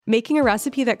Making a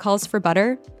recipe that calls for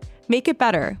butter? Make it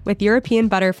better with European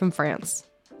butter from France.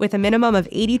 With a minimum of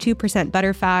 82%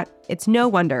 butter fat, it's no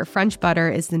wonder French butter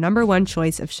is the #1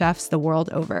 choice of chefs the world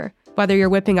over. Whether you're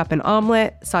whipping up an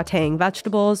omelet, sautéing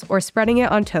vegetables, or spreading it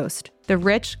on toast, the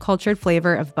rich, cultured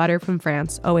flavor of butter from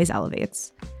France always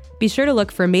elevates. Be sure to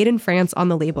look for Made in France on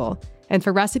the label. And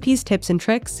for recipes, tips, and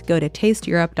tricks, go to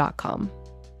tasteeurope.com.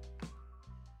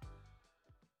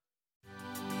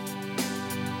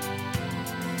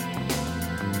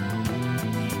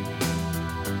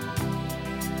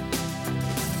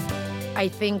 I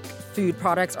think food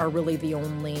products are really the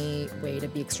only way to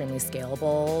be extremely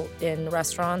scalable in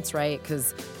restaurants, right?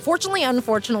 Because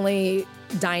unfortunately,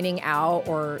 dining out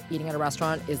or eating at a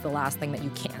restaurant is the last thing that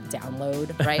you can't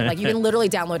download, right? Like you can literally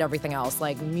download everything else,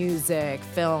 like music,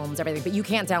 films, everything, but you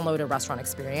can't download a restaurant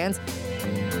experience.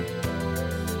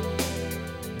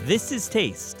 This is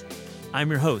Taste. I'm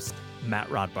your host, Matt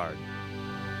Rodbard.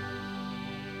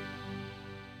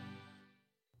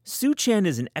 Sue Chan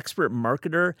is an expert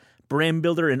marketer, brand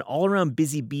builder, and all-around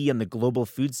busy bee on the global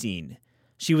food scene.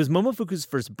 She was Momofuku's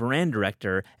first brand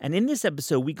director, and in this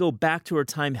episode, we go back to her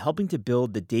time helping to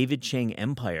build the David Chang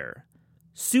empire.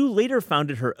 Sue later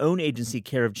founded her own agency,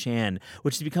 Care of Chan,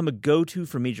 which has become a go-to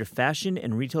for major fashion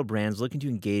and retail brands looking to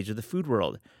engage with the food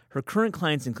world. Her current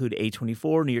clients include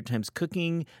A24, New York Times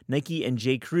Cooking, Nike, and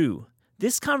J. Crew.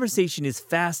 This conversation is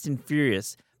fast and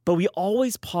furious, but we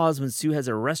always pause when Sue has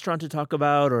a restaurant to talk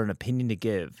about or an opinion to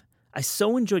give. I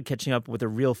so enjoyed catching up with a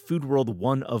real food world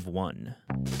one of one.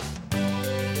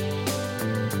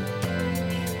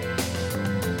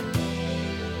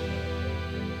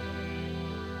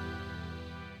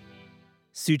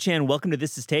 Sue Chan, welcome to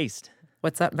This is Taste.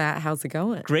 What's up, Matt? How's it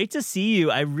going? Great to see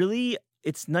you.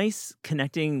 It's nice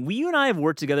connecting. You and I have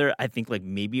worked together, I think, like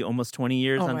maybe almost 20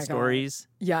 years on stories.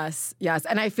 God. Yes.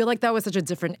 And I feel like that was such a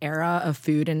different era of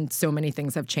food, and so many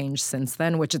things have changed since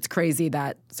then, which it's crazy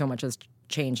that so much has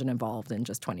changed and evolved in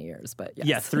just 20 years. But yes.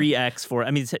 Yeah, 3x, 4.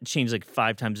 I mean, it's changed like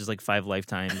 5 times. There's like 5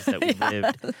 lifetimes that we've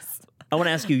lived. I want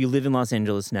to ask you, you live in Los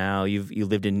Angeles now. You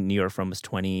lived in New York for almost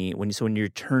 20. When you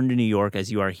return to New York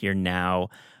as you are here now,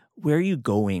 where are you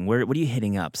going? What are you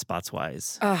hitting up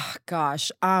spots-wise? Oh,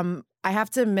 gosh. I have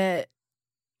to admit,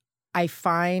 I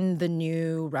find the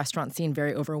new restaurant scene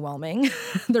very overwhelming.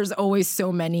 There's always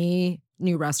so many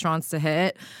new restaurants to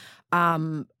hit.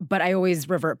 But I always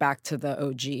revert back to the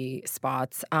OG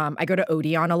spots. I go to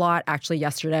Odeon a lot. Actually,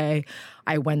 yesterday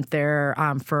I went there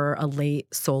for a late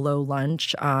solo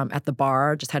lunch at the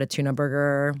bar. Just had a tuna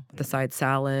burger, the side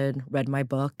salad, read my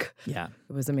book. Yeah.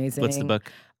 It was amazing. What's the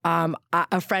book?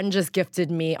 A friend just gifted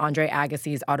me Andre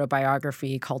Agassi's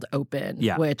autobiography called Open,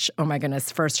 which, oh my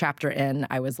goodness, first chapter in,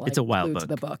 I was like, it's a wild glued book. to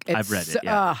the book. I've read it.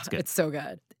 Yeah, it's good. It's so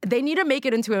good. They need to make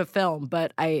it into a film,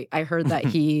 but I heard that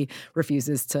he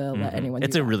refuses to let anyone.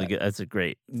 It's do a really good. That's a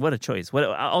great. What a choice.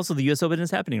 Also, the U.S. Open is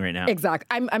happening right now. Exactly.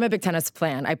 I'm a big tennis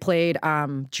fan. I played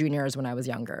juniors when I was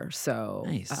younger, so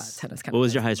nice. Tennis. What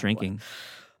was your highest ranking?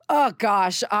 Oh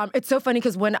gosh, it's so funny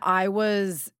because when I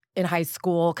was in high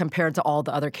school compared to all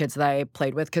the other kids that I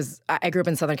played with, because I grew up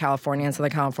in Southern California, and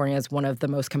Southern California is one of the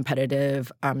most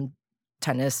competitive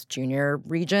tennis junior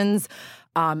regions.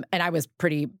 And I was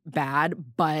pretty bad,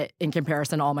 but in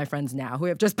comparison to all my friends now who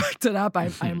have just picked it up,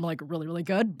 I'm like really, really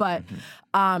good. But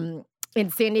in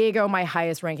San Diego, my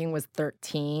highest ranking was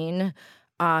 13.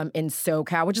 In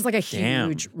SoCal, which is like a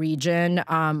huge region.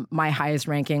 My highest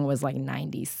ranking was like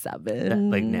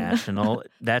 97. Like national.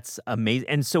 That's amazing.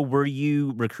 And so were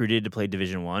you recruited to play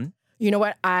Division I? You know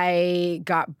what? I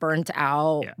got burnt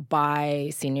out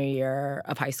by senior year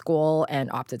of high school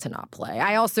and opted to not play.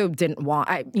 I also didn't want,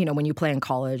 when you play in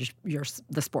college,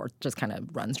 the sport just kind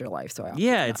of runs your life. So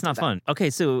it's not fun. Okay,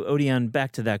 so Odeon,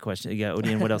 back to that question. Yeah,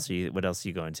 Odeon, what else are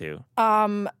you going to?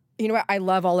 You know what? I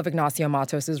love all of Ignacio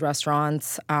Matos'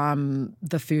 restaurants.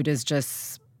 The food is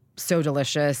just so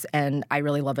delicious, and I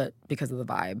really love it because of the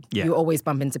vibe. Yeah. You always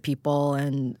bump into people,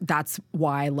 and that's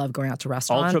why I love going out to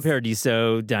restaurants. Ultra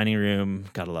Paradiso, dining room,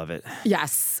 gotta love it.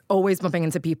 Yes, always bumping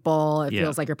into people. It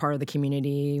feels like you're part of the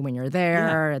community when you're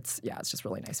there. It's just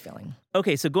really nice feeling.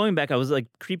 Okay, so going back, I was like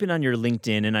creeping on your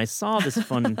LinkedIn, and I saw this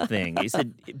fun thing. You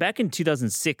said back in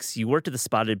 2006, you worked at the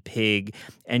Spotted Pig,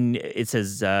 and it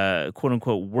says, quote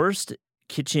unquote, worst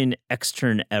kitchen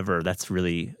extern ever.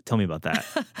 Tell me about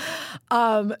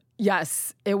that.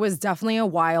 Yes, it was definitely a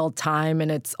wild time, and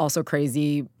it's also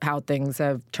crazy how things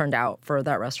have turned out for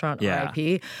that restaurant,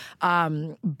 RIP.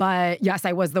 But yes,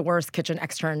 I was the worst kitchen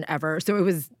extern ever. So it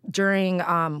was during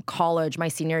college, my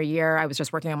senior year, I was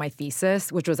just working on my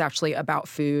thesis, which was actually about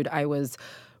food. I was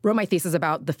wrote my thesis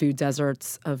about the food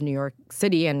deserts of New York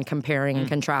City and comparing and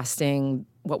contrasting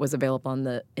what was available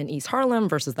in East Harlem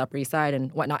versus the Upper East Side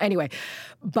and whatnot. Anyway,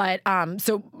 but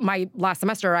so my last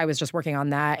semester, I was just working on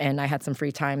that and I had some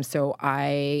free time. So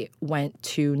I went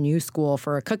to New School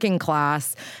for a cooking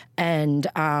class and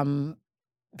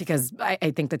because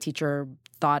I think the teacher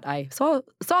thought I saw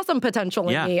some potential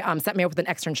in me, set me up with an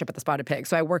externship at the Spotted Pig.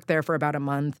 So I worked there for about a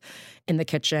month in the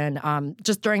kitchen.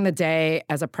 Just during the day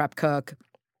as a prep cook,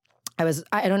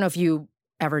 I don't know if you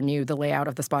ever knew the layout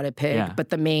of the Spotted Pig, but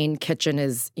the main kitchen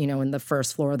is, in the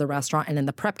first floor of the restaurant, and then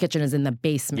the prep kitchen is in the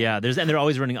basement. Yeah, and they're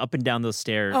always running up and down those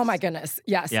stairs. Oh my goodness,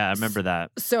 yes. Yeah, I remember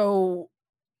that. So,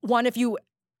 if you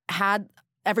had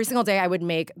every single day, I would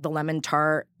make the lemon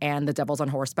tart and the Devils on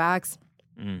Horsebacks.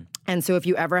 And so if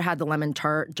you ever had the lemon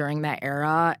tart during that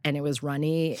era and it was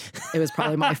runny, it was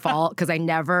probably my fault because I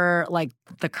never,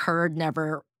 the curd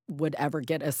never would ever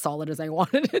get as solid as I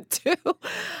wanted it to.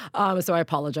 So I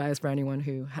apologize for anyone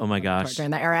who had lemon tart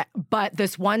during that era. But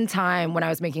this one time when I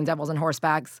was making Devils on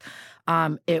Horsebacks,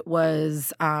 it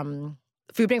was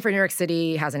Food Bank for New York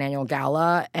City has an annual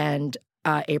gala, and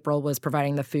April was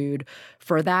providing the food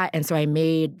for that. And so I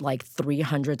made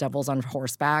 300 Devils on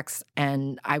Horsebacks,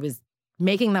 and I was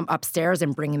making them upstairs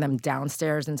and bringing them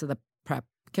downstairs into the prep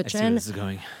kitchen. I see where this is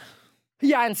going.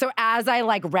 Yeah, and so as I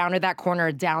rounded that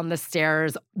corner down the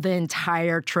stairs, the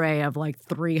entire tray of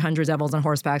 300 Devils on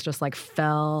Horsebacks just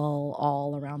fell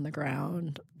all around the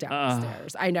ground down the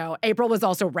stairs. I know. April was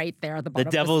also right there at the bottom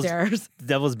of the stairs. The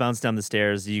Devils bounced down the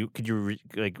stairs. Could you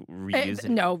reuse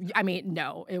it? No,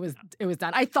 no. It was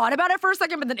done. I thought about it for a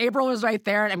second, but then April was right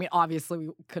there, and obviously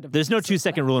we could have. There's no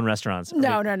 2-second rule in restaurants.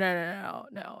 No.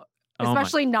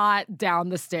 Especially not down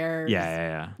the stairs.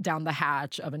 Yeah. Down the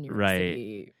hatch of a New York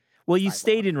City. Well, you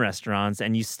stayed in restaurants,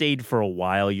 and you stayed for a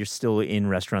while. You're still in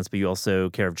restaurants, but you also,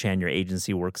 Care of Chan, your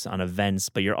agency, works on events,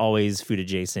 but you're always food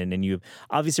adjacent, and you have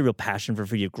obviously a real passion for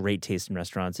food. You have great taste in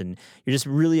restaurants, and you're just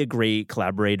really a great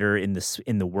collaborator in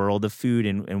the world of food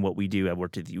and what we do. I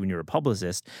worked with you when you were a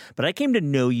publicist, but I came to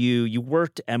know you. You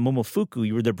worked at Momofuku.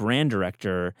 You were the brand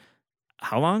director.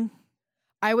 How long?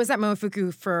 I was at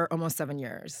Momofuku for almost 7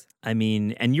 years.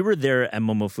 And you were there at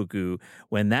Momofuku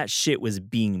when that shit was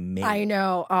being made. I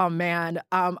know. Oh, man.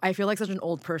 I feel like such an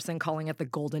old person calling it the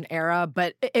golden era,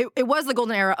 but it was the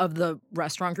golden era of the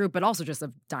restaurant group, but also just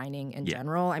of dining in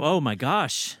general. Oh, my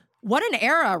gosh. What an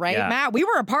era, right, Matt? We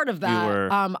were a part of that. We were.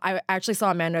 I actually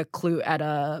saw Amanda Clute at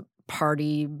a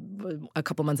party a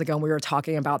couple months ago, and we were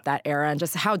talking about that era and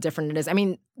just how different it is.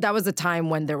 That was a time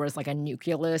when there was a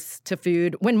nucleus to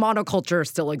food, when monoculture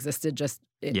still existed just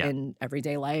in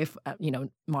everyday life.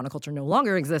 Monoculture no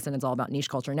longer exists, and it's all about niche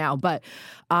culture now. But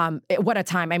what a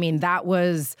time. That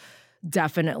was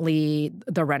definitely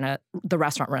the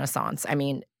restaurant renaissance.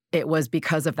 It was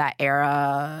because of that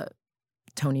era.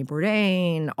 Tony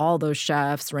Bourdain, all those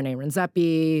chefs, Rene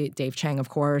Redzepi, Dave Chang, of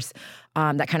course,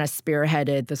 that kind of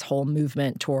spearheaded this whole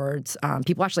movement towards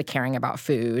people actually caring about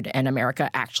food and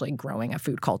America actually growing a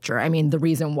food culture. The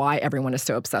reason why everyone is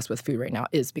so obsessed with food right now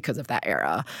is because of that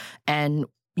era. And,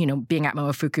 being at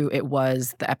Momofuku, it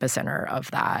was the epicenter of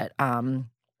that.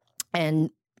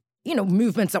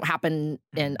 Movements don't happen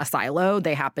in a silo.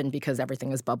 They happen because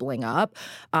everything is bubbling up.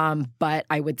 But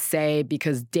I would say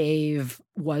because Dave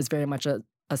was very much a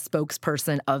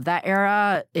spokesperson of that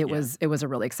era, it was a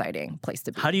really exciting place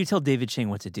to be. How do you tell David Chang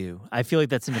what to do? I feel like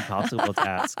that's an impossible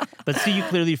task. But see, you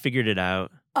clearly figured it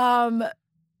out.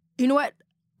 You know what?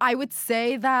 I would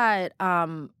say that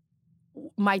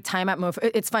my time at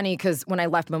Momofuku, it's funny because when I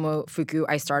left Momofuku,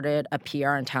 I started a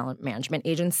PR and talent management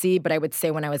agency. But I would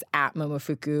say when I was at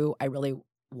Momofuku, I really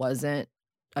wasn't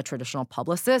a traditional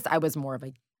publicist. I was more of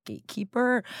a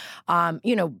gatekeeper.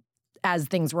 As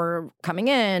things were coming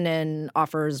in and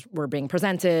offers were being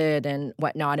presented and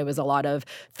whatnot, it was a lot of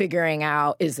figuring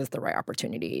out, is this the right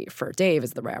opportunity for Dave?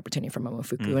 Is it the right opportunity for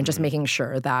Momofuku? And just making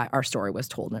sure that our story was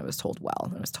told, and it was told well,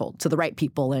 and it was told to the right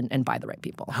people and by the right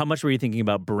people. How much were you thinking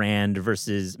about brand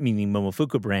versus, meaning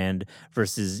Momofuku brand,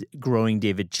 versus growing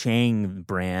David Chang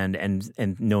brand and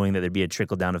knowing that there'd be a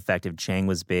trickle-down effect? If Chang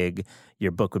was big,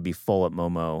 your book would be full at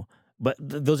Momo. But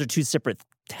those are two separate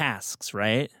tasks,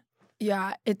 right?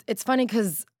 Yeah, it's funny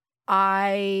because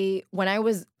my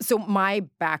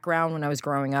background when I was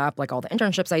growing up, all the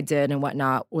internships I did and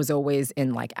whatnot, was always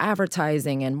in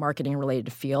advertising and marketing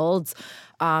related fields.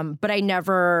 But I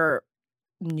never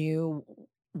knew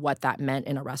what that meant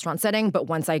in a restaurant setting. But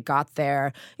once I got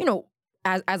there,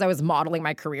 as I was modeling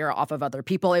my career off of other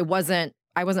people, I wasn't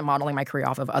modeling my career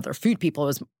off of other food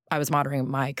people. I was modeling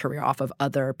my career off of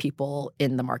other people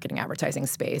in the marketing advertising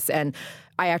space. And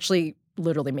I actually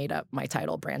literally made up my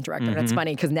title, brand director. And it's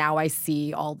funny because now I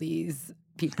see all these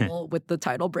people with the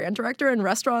title brand director in the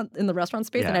restaurant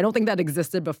space. And I don't think that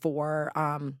existed before.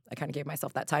 I kind of gave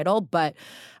myself that title. But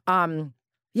I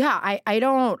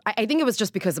think it was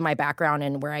just because of my background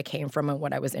and where I came from and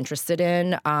what I was interested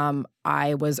in.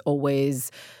 I was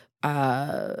always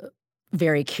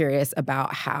very curious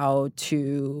about how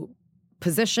to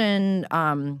position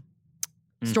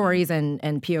stories and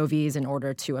POVs in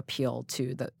order to appeal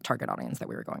to the target audience that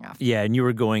we were going after. Yeah, and you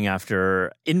were going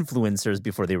after influencers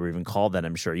before they were even called that,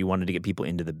 I'm sure. You wanted to get people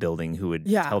into the building who would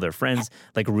tell their friends,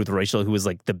 like Ruth Roischel, who was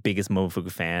like the biggest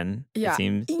Momofuku fan, it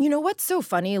seems. You know what's so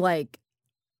funny? Like,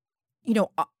 you know,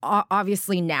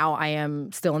 obviously now I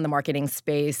am still in the marketing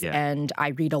space and I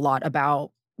read a lot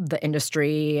about the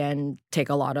industry and take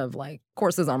a lot of like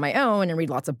courses on my own and read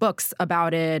lots of books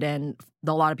about it. And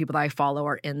a lot of people that I follow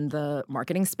are in the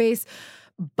marketing space.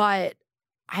 But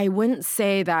I wouldn't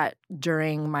say that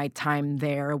during my time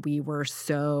there, we were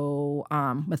so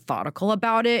methodical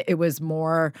about it. It was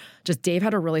more just Dave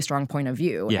had a really strong point of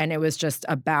view. Yeah. And it was just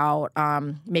about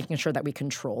making sure that we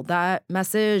controlled that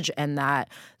message and that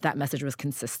message was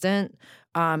consistent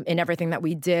in everything that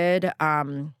we did.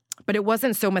 But it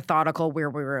wasn't so methodical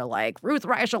where we were like, Ruth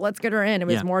Roischel, let's get her in. It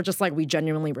was more just like we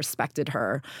genuinely respected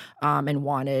her and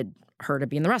wanted her to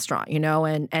be in the restaurant, you know?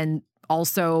 And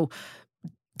also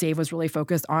Dave was really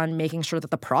focused on making sure that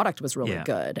the product was really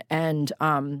good. And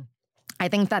I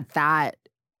think that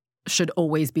should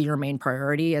always be your main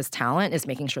priority as talent is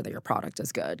making sure that your product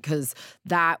is good because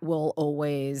that will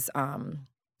always,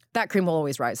 that cream will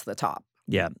always rise to the top.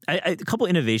 Yeah. A couple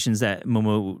innovations that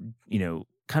Momo, you know,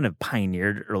 kind of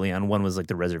pioneered early on. One was like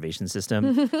the reservation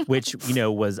system, which, you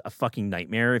know, was a fucking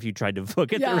nightmare if you tried to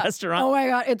book at the restaurant. Oh my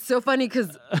God. It's so funny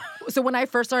because so when I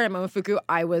first started at Momofuku,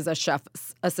 I was a chef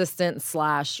assistant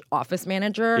 / office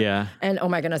manager. Yeah. And oh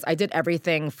my goodness, I did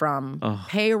everything from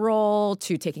payroll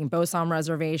to taking Bosom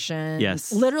reservations.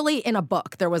 Yes. Literally in a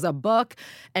book. There was a book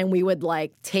and we would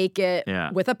like take it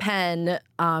with a pen,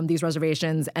 these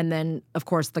reservations. And then of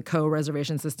course the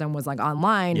co-reservation system was like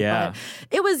online. Yeah. But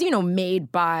it was, you know, made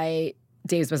by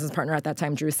Dave's business partner at that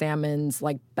time, Drew Salmon's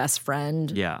like best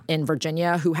friend in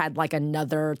Virginia, who had like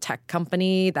another tech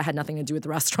company that had nothing to do with the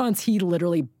restaurants. He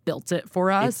literally built it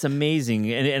for us. It's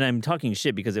amazing. And I'm talking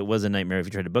shit because it was a nightmare if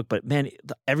you tried to book. But man,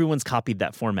 everyone's copied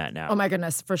that format now. Oh my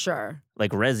goodness, for sure.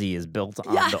 Like Resi is built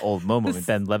on the old Momo. And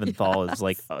Ben Leventhal is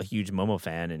like a huge Momo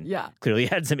fan and clearly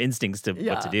had some instincts to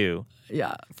what to do.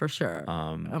 Yeah, for sure.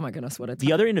 Oh my goodness, what a time.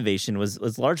 The other innovation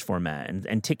was large format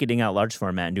and ticketing out large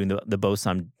format and doing the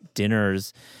Bosom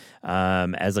dinners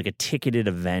as like a ticketed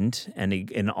event and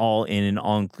an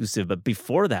all-inclusive. But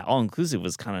before that, all-inclusive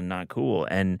was kind of not cool.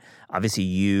 And obviously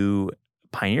you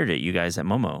pioneered it, you guys at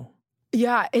Momo.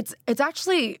 Yeah, it's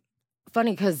actually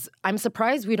funny because I'm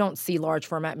surprised we don't see large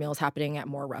format meals happening at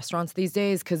more restaurants these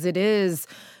days because it is,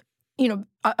 you know,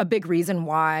 a big reason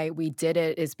why we did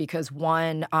it is because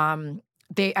one,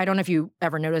 I don't know if you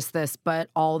ever noticed this, but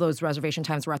all those reservation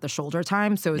times were at the shoulder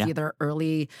time. So it was either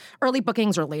early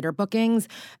bookings or later bookings.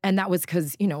 And that was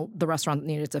because, you know, the restaurant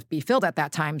needed to be filled at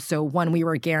that time. So one, we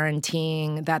were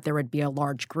guaranteeing that there would be a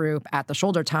large group at the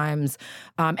shoulder times.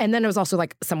 And then it was also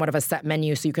like somewhat of a set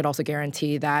menu. So you could also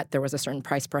guarantee that there was a certain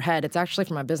price per head. It's actually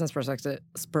from a business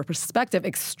perspective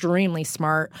extremely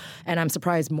smart. And I'm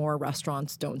surprised more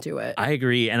restaurants don't do it. I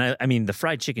agree. And I mean, the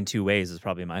fried chicken 2 ways is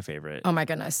probably my favorite. Oh my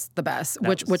goodness, the best.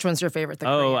 Which one's your favorite?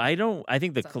 I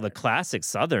think the classic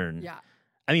Southern. Yeah.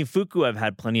 I mean, Fuku I've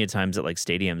had plenty of times at like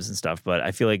stadiums and stuff, but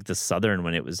I feel like the Southern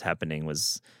when it was happening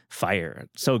was fire.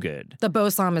 So good. The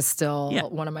Bosom is still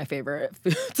one of my favorite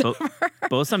foods.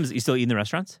 Bosom, you still eat in the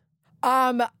restaurants?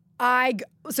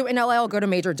 So in LA, I'll go to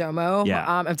Major Domo. Yeah.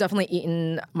 I've definitely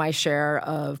eaten my share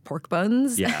of pork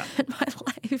buns in my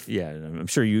life. Yeah, I'm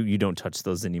sure you don't touch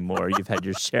those anymore. You've had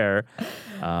your share.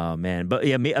 Oh, man. But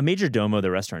yeah, a Major Domo, the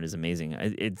restaurant, is amazing.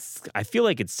 I feel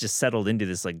like it's just settled into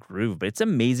this like groove, but it's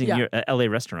amazing. Your LA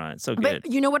restaurant. It's so good.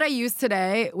 But you know what I used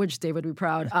today, which Dave would be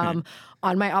proud?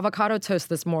 On my avocado toast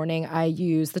this morning, I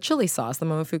used the chili sauce, the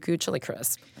Momofuku chili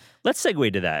crisp. Let's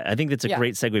segue to that. I think that's a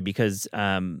great segue because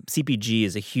CPG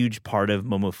is a huge part of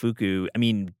Momofuku. I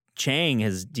mean, Chang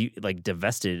has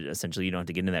divested, essentially. You don't have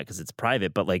to get into that because it's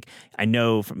private. But like I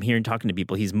know from here and talking to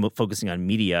people, he's focusing on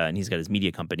media and he's got his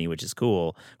media company, which is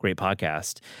cool. Great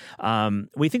podcast. When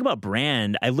you think about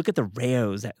brand, I look at the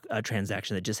Rao's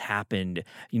transaction that just happened.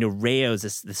 You know, Rao's,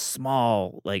 this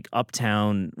small like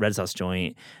uptown red sauce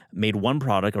joint, made one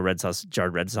product, a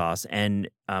jarred red sauce, and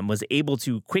was able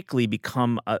to quickly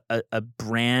become a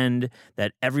brand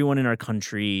that everyone in our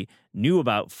country knew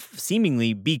about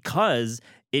seemingly because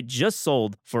it just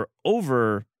sold for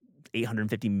over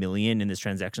 $850 million in this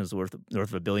transaction is worth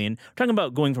north of $1 billion. We're talking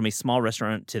about going from a small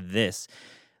restaurant to this.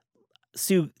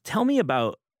 Sue, tell me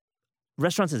about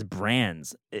restaurants as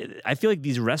brands. I feel like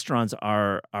these restaurants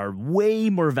are way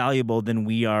more valuable than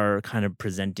we are kind of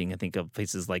presenting. I think of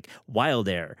places like Wild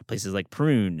Air, places like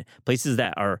Prune, places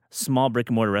that are small brick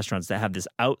and mortar restaurants that have this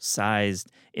outsized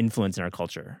influence in our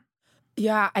culture.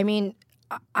 Yeah, I mean,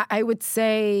 I would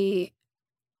say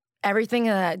everything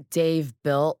that Dave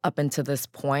built up until this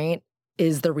point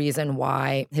is the reason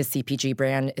why his CPG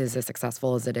brand is as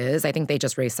successful as it is. I think they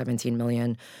just raised $17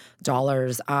 million.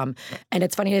 And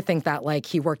it's funny to think that like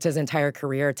he worked his entire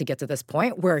career to get to this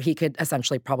point where he could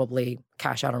essentially probably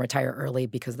cash out and retire early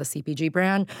because of the CPG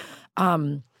brand.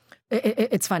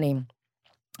 It's funny.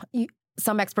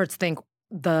 Some experts think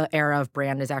the era of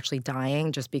brand is actually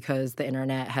dying just because the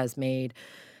internet has made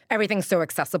everything's so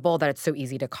accessible that it's so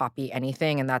easy to copy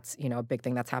anything. And that's, a big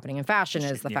thing that's happening in fashion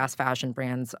is the fast fashion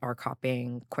brands are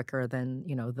copying quicker than,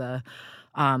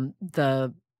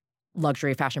 the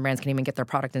luxury fashion brands can even get their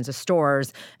product into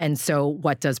stores. And so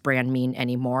what does brand mean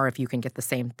anymore if you can get the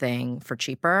same thing for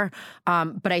cheaper?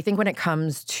 But I think when it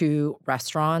comes to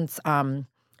restaurants,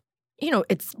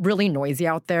 it's really noisy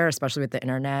out there, especially with the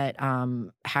internet.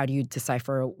 How do you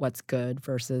decipher what's good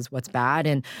versus what's bad?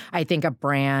 And I think a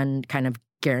brand kind of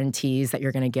guarantees that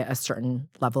you're going to get a certain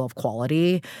level of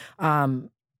quality.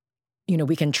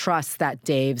 We can trust that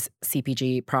Dave's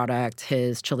CPG product,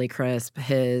 his chili crisp,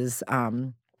 his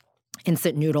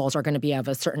instant noodles are going to be of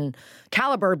a certain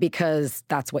caliber because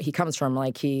that's what he comes from.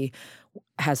 Like he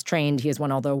has trained, he has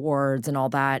won all the awards and all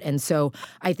that. And so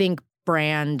I think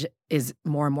brand is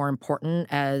more and more important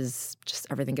as just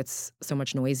everything gets so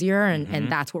much noisier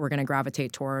and that's what we're going to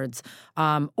gravitate towards.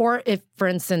 Or if, for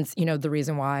instance, the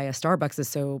reason why a Starbucks is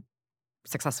so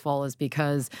successful is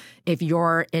because if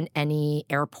you're in any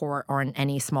airport or in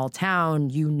any small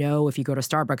town, if you go to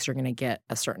Starbucks, you're going to get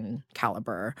a certain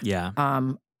caliber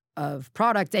of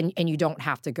product and you don't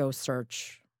have to go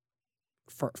search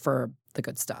for the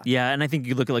good stuff. Yeah, and I think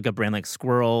you look at like a brand like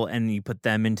Squirrel and you put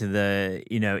them into the,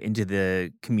 into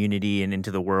the community and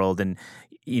into the world and,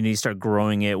 you start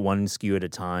growing it one SKU at a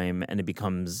time and it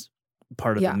becomes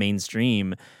part of the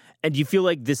mainstream. And do you feel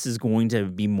like this is going to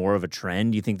be more of a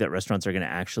trend? Do you think that restaurants are going to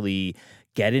actually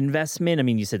get investment? I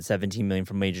mean, you said $17 million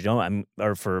from Major Domo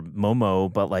or for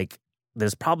Momo, but like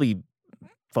there's probably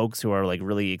folks who are like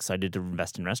really excited to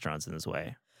invest in restaurants in this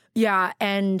way. Yeah,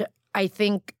 and I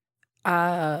think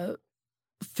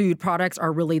food products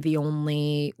are really the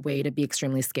only way to be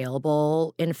extremely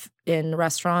scalable in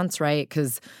restaurants, right?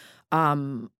 Because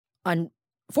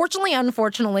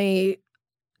unfortunately,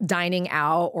 dining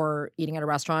out or eating at a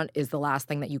restaurant is the last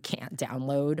thing that you can't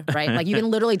download, right? Like you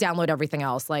can literally download everything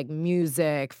else, like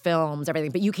music, films,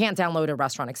 everything, but you can't download a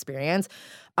restaurant experience.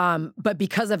 But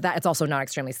because of that, it's also not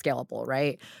extremely scalable,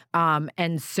 right?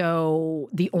 And so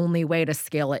the only way to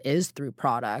scale it is through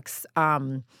products.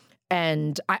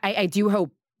 And I do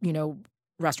hope,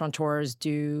 restaurateurs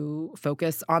do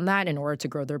focus on that in order to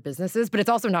grow their businesses. But it's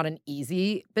also not an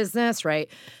easy business, right?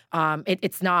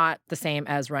 It's not the same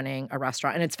as running a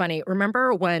restaurant. And it's funny,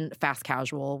 remember when fast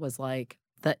casual was like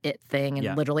the it thing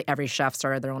and literally every chef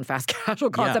started their own fast casual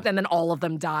concept and then all of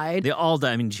them died? They all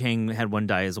died. I mean, Chang had one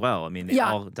die as well. I mean, they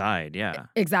all died,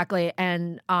 Exactly.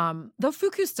 And though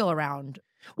Fuku's still around.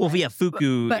 Well, right?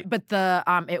 Fuku. But the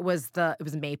it was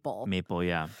Maple. Maple,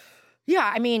 yeah.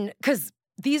 Yeah, I mean, because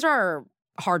these are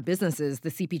hard businesses. The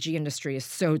CPG industry is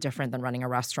so different than running a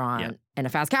restaurant. And a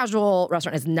fast casual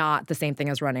restaurant is not the same thing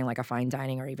as running like a fine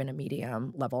dining or even a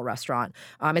medium level restaurant.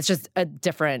 It's just a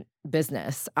different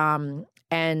business. And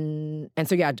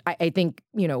so, yeah, I think,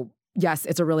 yes,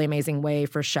 it's a really amazing way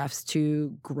for chefs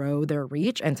to grow their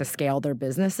reach and to scale their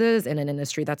businesses in an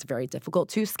industry that's very difficult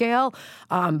to scale.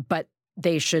 But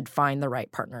they should find the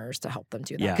right partners to help them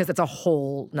do that because it's a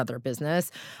whole nother business.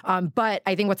 But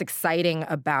I think what's exciting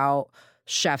about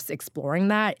chefs exploring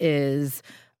that is,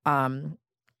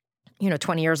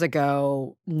 20 years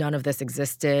ago, none of this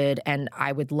existed. And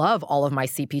I would love all of my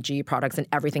CPG products and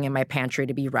everything in my pantry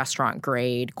to be restaurant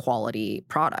grade quality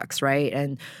products, right?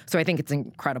 And so I think it's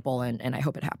incredible and I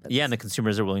hope it happens. Yeah, and the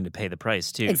consumers are willing to pay the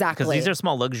price too. Exactly. Because these are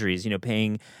small luxuries,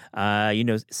 paying,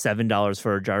 $7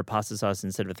 for a jar of pasta sauce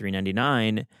instead of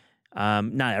 $3.99.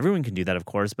 Not everyone can do that, of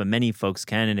course, but many folks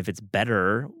can. And if it's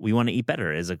better, we want to eat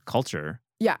better as a culture.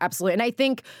 Yeah, absolutely. And I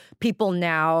think people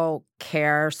now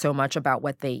care so much about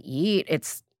what they eat.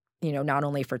 It's not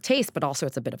only for taste, but also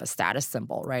it's a bit of a status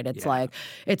symbol, right? It's like,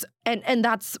 and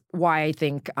that's why I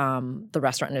think the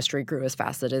restaurant industry grew as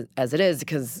fast as it is,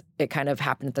 because it kind of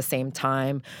happened at the same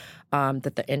time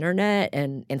that the internet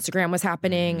and Instagram was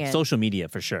happening. And, social media,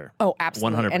 for sure. Oh,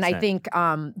 absolutely. 100%. And I think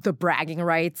the bragging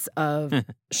rights of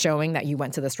showing that you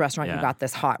went to this restaurant, you got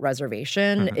this hot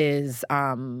reservation is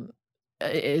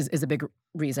a big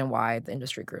reason why the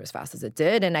industry grew as fast as it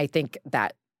did. And I think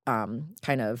that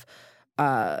kind of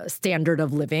standard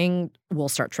of living will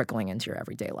start trickling into your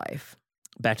everyday life.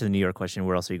 Back to the New York question.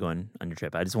 Where else are you going on your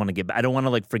trip? I just want to I don't want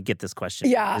to forget this question.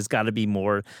 Yeah. There's got to be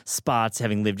more spots,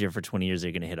 having lived here for 20 years, that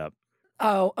you're going to hit up.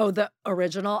 Oh, the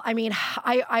original. I mean,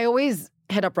 I always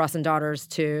hit up Russ and Daughters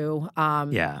too.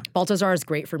 Baltazar is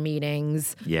great for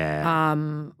meetings. Yeah.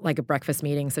 Like a breakfast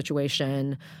meeting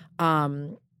situation.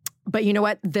 But you know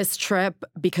what? This trip,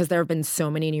 because there have been so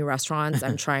many new restaurants,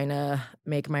 I'm trying to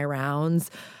make my rounds.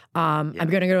 I'm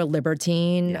going to go to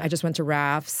Libertine. Yeah. I just went to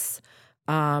Raff's.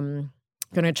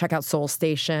 Going to check out Soul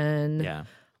Station. Yeah.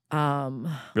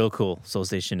 Real cool. Soul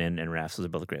Station and Raff's, those are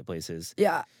both great places.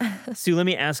 Yeah. Sue, let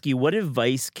me ask you, what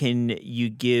advice can you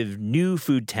give new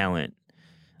food talent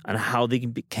on how they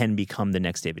can become the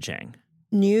next David Chang?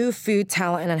 New food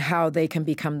talent and how they can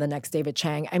become the next David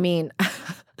Chang. I mean,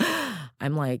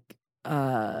 I'm like,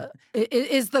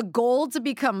 is the goal to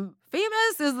become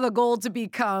famous? Is the goal to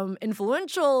become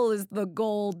influential? Is the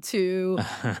goal to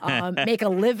make a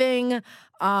living?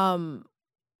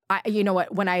 You know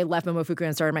what? When I left Momofuku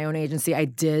and started my own agency, I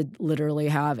did literally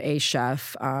have a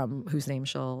chef whose name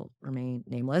shall remain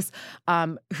nameless,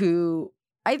 who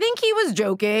I think he was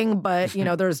joking, but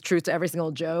there's truth to every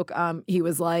single joke. He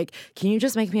was like, "Can you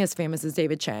just make me as famous as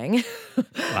David Chang?"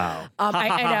 Wow.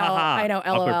 I know.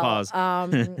 LOL. Awkward pause.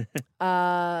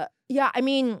 Yeah. I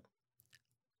mean,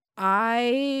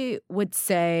 I would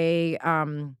say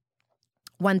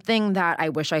one thing that I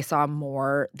wish I saw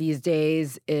more these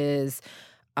days is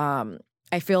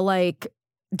I feel like,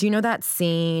 do you know that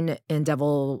scene in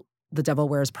The Devil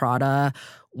Wears Prada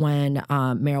when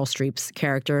Meryl Streep's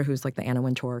character, who's like the Anna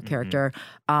Wintour character,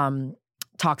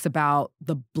 talks about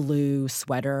the blue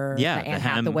sweater that Anne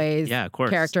Hathaway's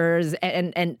characters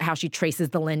and how she traces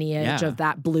the lineage of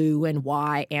that blue and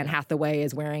why Anne Hathaway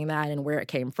is wearing that and where it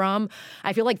came from.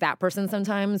 I feel like that person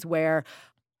sometimes where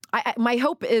my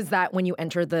hope is that when you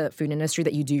enter the food industry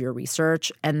that you do your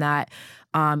research and that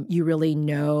you really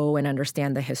know and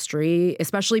understand the history,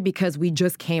 especially because we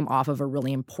just came off of a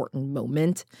really important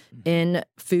moment in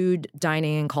food,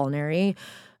 dining, and culinary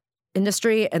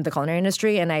industry and the culinary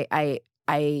industry. And I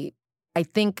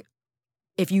think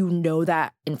if you know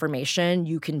that information,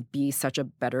 you can be such a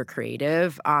better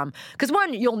creative. Because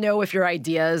one, you'll know if your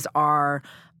ideas are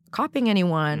copying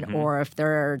anyone or if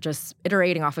they're just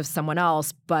iterating off of someone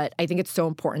else. But I think it's so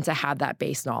important to have that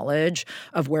base knowledge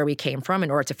of where we came from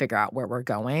in order to figure out where we're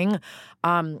going.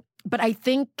 But I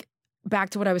think back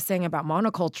to what I was saying about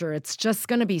monoculture, it's just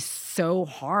going to be so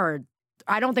hard.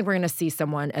 I don't think we're going to see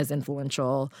someone as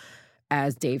influential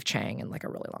as Dave Chang in like a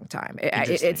really long time.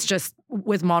 It's just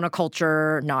with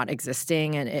monoculture not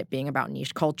existing and it being about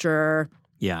niche culture.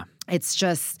 Yeah. It's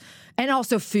just, and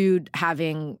also food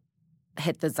having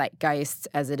hit the zeitgeist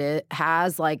as it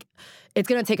has, like it's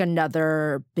going to take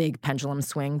another big pendulum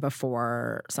swing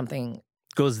before something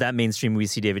goes that mainstream. We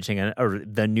see David Chang or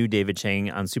the new David Chang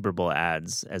on Super Bowl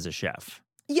ads as a chef.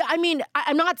 Yeah, I mean,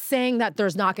 I'm not saying that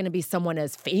there's not going to be someone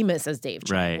as famous as Dave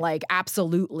Chang. Right. Like,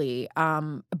 absolutely.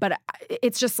 But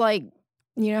it's just like,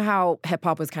 you know how hip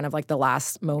hop was kind of like the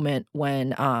last moment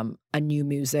when a new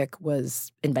music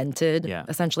was invented,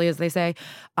 essentially, as they say.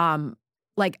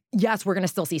 Like, yes, we're going to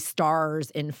still see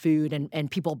stars in food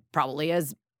and people probably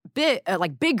as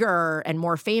bigger and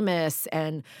more famous.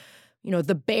 And,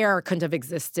 The Bear couldn't have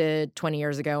existed 20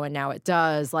 years ago and now it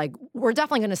does. Like, we're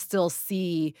definitely going to still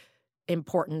see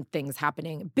important things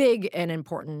happening, big and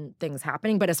important things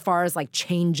happening. But as far as like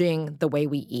changing the way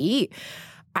we eat,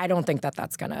 I don't think that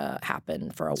that's going to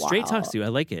happen for a while. Straight talks to you. I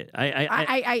like it.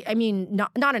 I mean,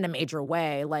 not in a major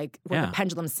way. Like when the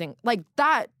pendulum like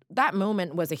that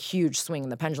moment was a huge swing in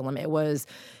the pendulum. It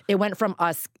went from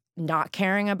us not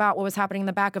caring about what was happening in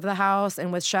the back of the house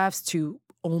and with chefs to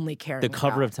only caring. The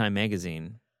cover about of Time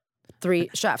magazine. 3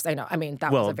 chefs. I know. I mean,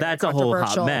 that was a very that's a whole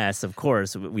hot mess. Of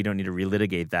course, we don't need to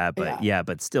relitigate that. But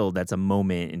but still, that's a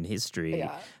moment in history.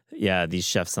 Yeah, these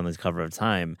chefs on the cover of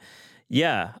Time.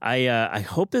 Yeah, I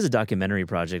hope there's a documentary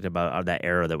project about that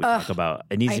era that we talk about.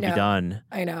 It needs to be done.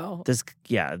 I know.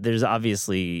 There's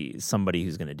obviously somebody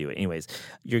who's going to do it. Anyways,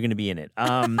 you're going to be in it.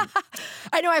 I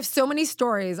know. I have so many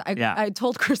stories. I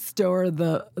told Chris Stower,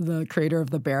 the creator of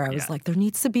The Bear, I was like, there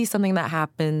needs to be something that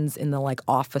happens in the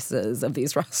offices of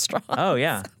these restaurants. Oh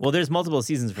yeah. Well, there's multiple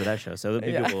seasons for that show, so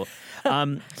it'll be cool.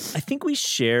 I think we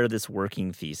share this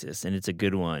working thesis, and it's a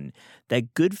good one.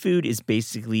 That good food is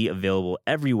basically available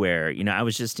everywhere. I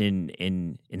was just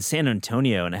in San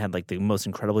Antonio, and I had the most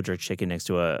incredible jerk chicken next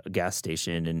to a gas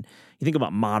station. And you think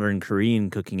about modern Korean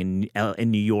cooking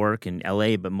in New York and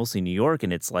LA, but mostly New York,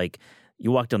 and it's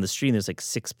you walk down the street and there's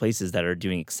 6 places that are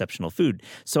doing exceptional food.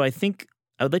 So I think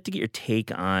I would like to get your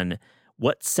take on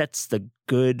what sets the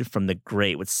good from the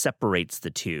great, what separates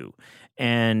the two.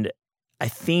 And I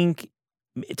think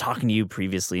talking to you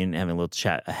previously and having a little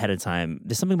chat ahead of time,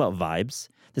 there's something about vibes.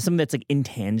 There's something that's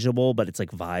intangible, but it's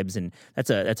vibes, and that's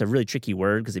a really tricky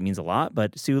word because it means a lot.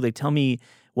 But Sue, tell me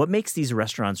what makes these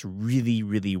restaurants really,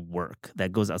 really work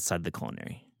that goes outside the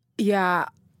culinary. Yeah,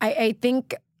 I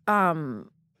think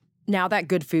now that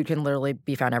good food can literally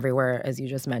be found everywhere, as you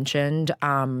just mentioned,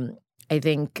 I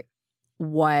think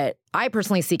what I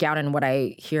personally seek out and what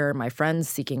I hear my friends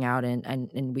seeking out,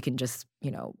 and we can just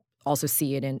also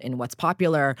see it in what's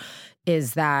popular,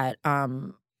 is that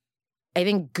I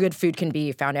think good food can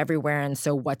be found everywhere. And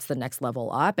so what's the next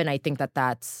level up? And I think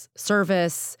that's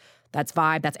service, that's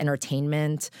vibe, that's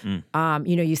entertainment.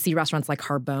 You see restaurants like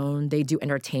Harbone, they do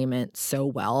entertainment so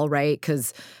well, right?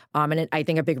 Because, I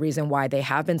think a big reason why they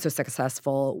have been so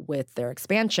successful with their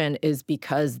expansion is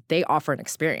because they offer an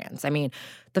experience. I mean,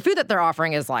 the food that they're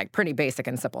offering is pretty basic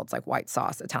and simple. It's white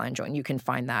sauce, Italian joint. You can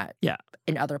find that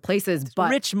in other places.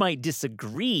 But Rich might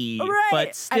disagree, right.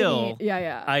 But still,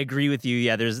 I agree with you.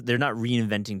 Yeah, they're not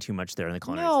reinventing too much there in the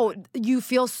culinary side. You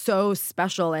feel so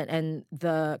special, and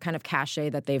the kind of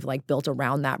cachet that they've built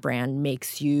around that brand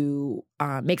makes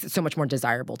it so much more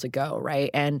desirable to go, right?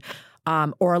 And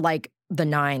or the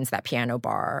Nines, that piano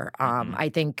bar. I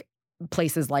think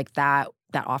places like that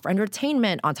offer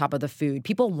entertainment on top of the food.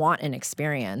 People want an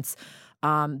experience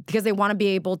because they want to be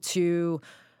able to,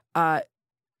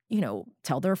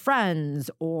 tell their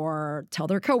friends or tell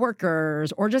their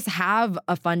coworkers or just have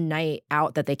a fun night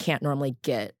out that they can't normally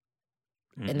get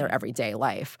in their everyday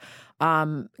life.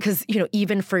 Because,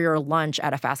 even for your lunch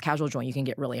at a fast casual joint, you can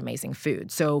get really amazing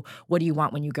food. So what do you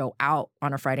want when you go out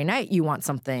on a Friday night? You want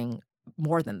something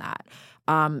more than that.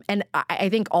 And I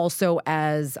think also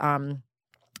as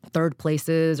third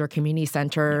places or community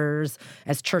centers,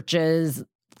 as churches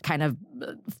kind of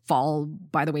fall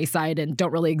by the wayside and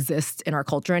don't really exist in our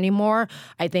culture anymore,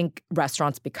 I think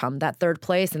restaurants become that third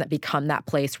place and that become that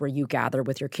place where you gather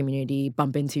with your community,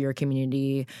 bump into your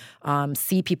community,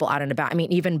 see people out and about. I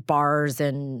mean, even bars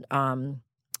and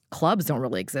clubs don't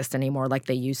really exist anymore like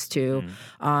they used to.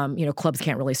 Clubs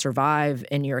can't really survive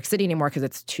in New York City anymore because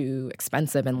it's too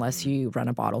expensive unless you run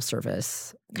a bottle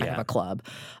service kind of a club.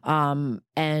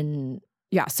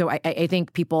 So I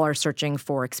think people are searching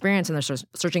for experience and they're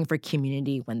searching for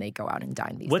community when they go out and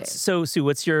dine these days. So, Sue,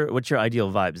 what's your ideal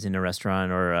vibes in a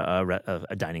restaurant or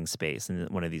a dining space in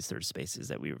one of these third spaces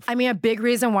that we? I mean, a big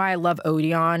reason why I love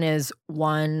Odeon is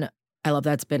one, I love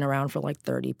that it's been around for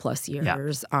 30 plus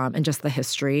years, and just the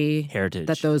history, heritage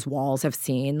that those walls have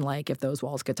seen. If those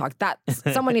walls could talk, that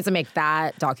someone needs to make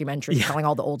that documentary telling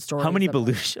all the old stories. How many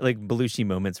Belushi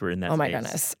moments were in that? Oh my space?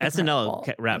 goodness,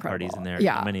 SNL rap parties in there.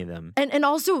 Yeah, many of them. And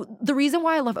also the reason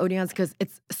why I love Odeon is because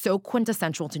it's so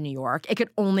quintessential to New York. It could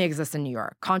only exist in New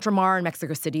York. Contramar in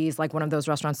Mexico City is one of those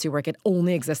restaurants too where it could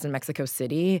only exist in Mexico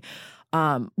City.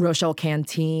 Rochelle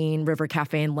Canteen, River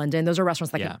Cafe in London. Those are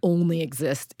restaurants that can only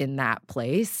exist in that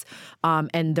place.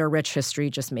 And their rich history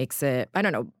just makes it, I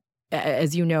don't know,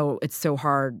 as you know, it's so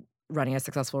hard running a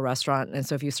successful restaurant. And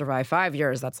so if you survive 5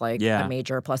 years, that's a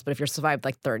major plus. But if you're survived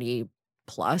 30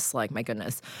 plus, my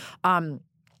goodness.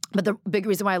 But the big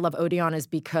reason why I love Odeon is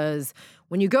because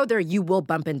when you go there, you will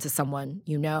bump into someone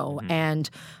you know. And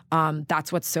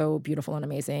that's what's so beautiful and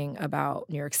amazing about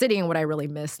New York City. And what I really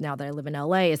miss now that I live in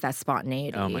LA is that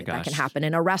spontaneity that can happen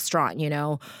in a restaurant,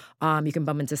 You can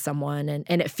bump into someone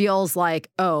and it feels like,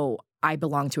 oh, I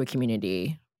belong to a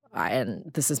community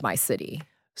and this is my city.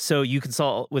 So you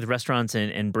consult with restaurants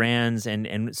and brands,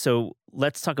 and so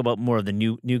let's talk about more of the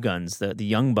new guns, the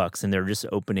young bucks, and they're just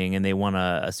opening and they want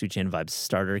a Suchan Vibes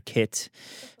starter kit.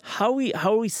 How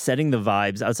are we setting the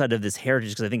vibes outside of this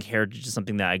heritage? Because I think heritage is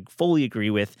something that I fully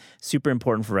agree with, super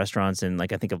important for restaurants. And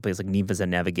like I think of a place like Niva's and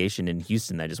Navigation in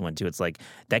Houston that I just went to. It's like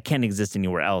that can't exist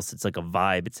anywhere else. It's like a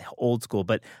vibe. It's old school,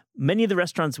 but many of the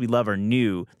restaurants we love are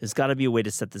new. There's got to be a way to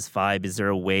set this vibe. Is there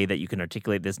a way that you can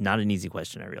articulate this? Not an easy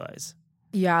question, I realize.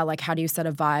 Yeah, like how do you set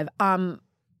a vibe?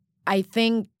 I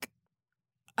think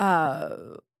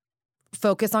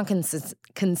focus on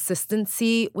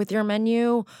consistency with your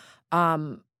menu.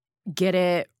 Get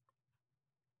it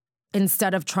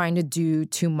instead of trying to do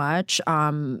too much.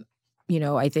 I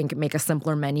think make a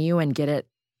simpler menu and get it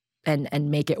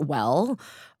and make it well,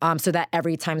 so that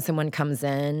every time someone comes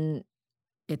in,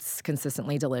 it's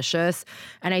consistently delicious.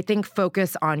 And I think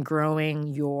focus on growing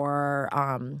your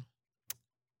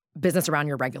business around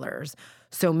your regulars.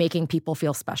 So making people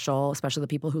feel special, especially the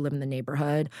people who live in the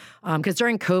neighborhood. Because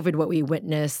during COVID, what we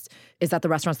witnessed is that the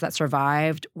restaurants that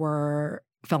survived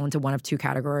fell into one of two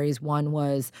categories. One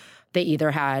was they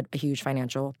either had a huge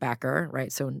financial backer, right?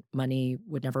 So money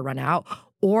would never run out,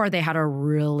 or they had a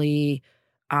really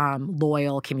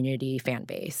loyal community fan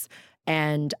base.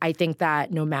 And I think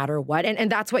that no matter what, and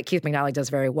that's what Keith McNally does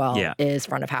very well, is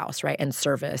front of house, right? And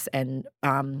service and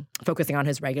focusing on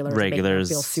his regulars. Making them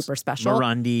feel super special.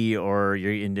 Morandi, or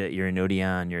you're in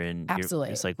Odeon, Absolutely.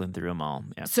 You're cycling through them all.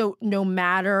 Yeah. So no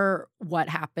matter what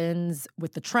happens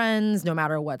with the trends, no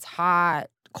matter what's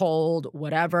hot, cold,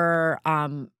 whatever,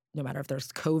 no matter if there's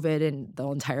COVID and the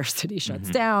entire city shuts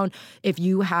down, if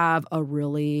you have a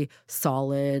really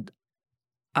solid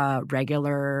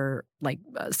regular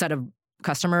set of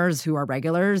customers who are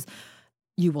regulars,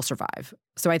 you will survive.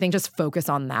 So I think just focus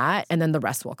on that, and then the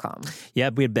rest will come. Yeah,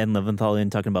 we had Ben Leventhal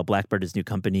in talking about Blackbird, his new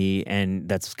company, and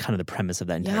that's kind of the premise of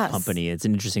that entire company. It's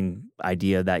an interesting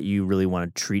idea that you really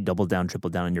want to double down, triple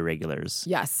down on your regulars.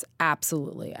 Yes,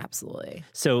 absolutely, absolutely.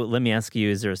 So let me ask you,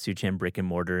 is there a Suchan brick and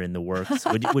mortar in the works?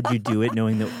 Would you do it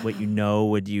knowing that what you know?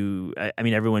 Would you, I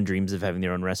mean, everyone dreams of having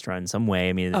their own restaurant in some way.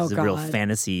 I mean, it's a real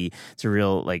fantasy. It's a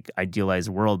real idealized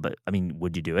world, but I mean,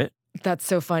 would you do it? That's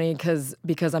so funny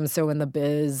because I'm so in the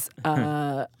biz.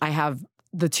 I have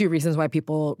the two reasons why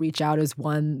people reach out is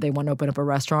one, they want to open up a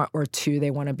restaurant, or two,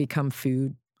 they want to become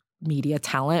food media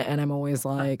talent. And I'm always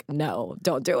like, no,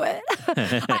 don't do it.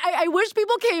 I wish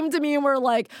people came to me and were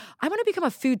like, I want to become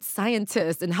a food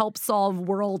scientist and help solve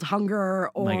world hunger,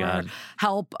 or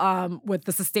help with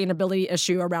the sustainability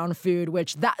issue around food,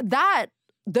 which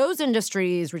those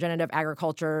industries, regenerative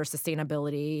agriculture,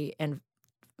 sustainability, and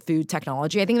food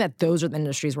technology, I think that those are the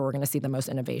industries where we're going to see the most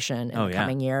innovation in the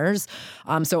coming years.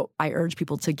 So I urge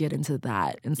people to get into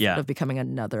that instead of becoming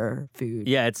another food.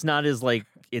 Yeah, it's not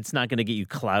going to get you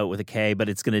clout with a K, but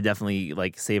it's going to definitely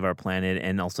save our planet,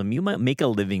 and also you might make a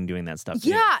living doing that stuff.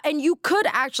 Yeah, and you could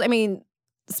actually, I mean,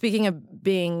 speaking of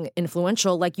being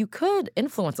influential, you could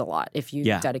influence a lot if you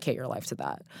dedicate your life to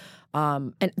that.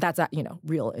 And that's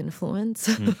real influence.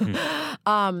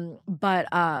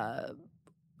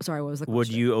 Sorry, what was the question? Would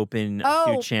you open a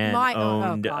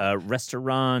Suchan-owned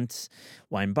restaurant,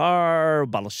 wine bar,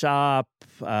 bottle shop,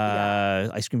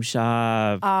 ice cream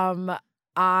shop?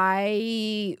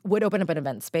 I would open up an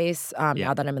event space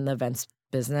now that I'm in the events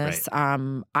business.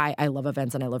 Right. I love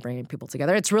events and I love bringing people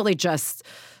together. It's really just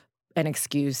an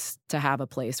excuse to have a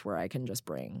place where I can just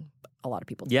bring a lot of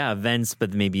people together. Yeah, events,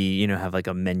 but maybe, have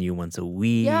a menu once a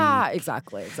week. Yeah,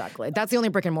 exactly. That's the only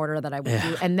brick and mortar that I would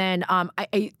do. And then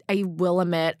I will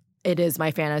admit, it is my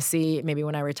fantasy, maybe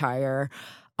when I retire,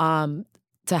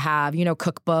 to have,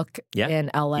 cookbook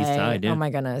in LA. East Side, Oh my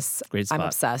goodness. Great spot. I'm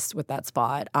obsessed with that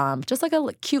spot. Just like a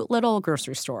cute little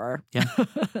grocery store. Yeah.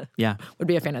 Yeah. Would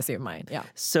be a fantasy of mine. Yeah.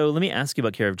 So let me ask you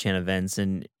about Care of Chan events,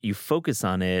 and you focus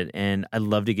on it, and I'd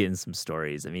love to get in some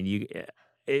stories. I mean,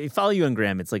 I follow you on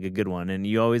Gram. It's a good one. And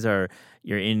you always you're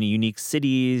in unique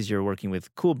cities, you're working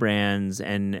with cool brands,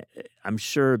 and I'm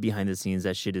sure behind the scenes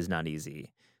that shit is not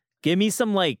easy. Give me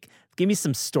some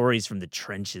stories from the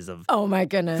trenches of oh my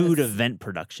goodness food event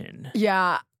production.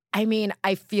 Yeah. I mean,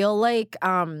 I feel like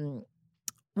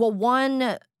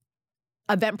one,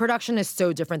 event production is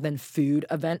so different than food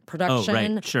event production.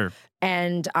 Oh, right. Sure.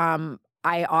 And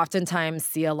I oftentimes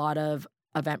see a lot of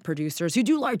event producers who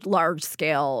do large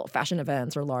scale fashion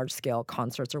events or large scale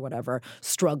concerts or whatever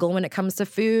struggle when it comes to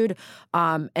food.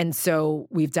 And so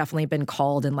we've definitely been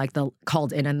called in the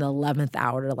 11th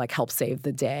hour to like help save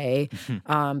the day.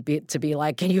 To be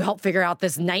like, can you help figure out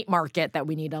this night market that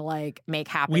we need to like make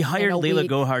happen? We hired Layla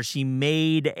Gohar. She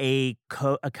made a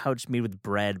couch made with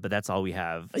bread, but that's all we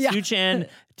have. Yeah. Sue Chan,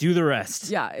 do the rest.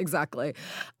 Yeah, exactly.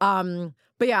 But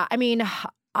yeah, I mean,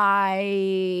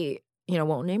 I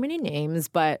won't name any names,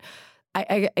 but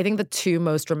I think the two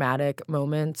most dramatic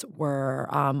moments were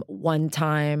one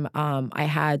time I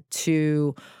had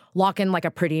to lock in like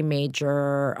a pretty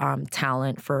major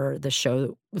talent for the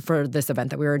show, for this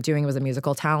event that we were doing. It was a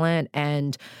musical talent.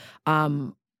 And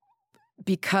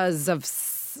because of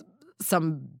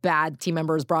some bad team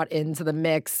members brought into the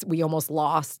mix, we almost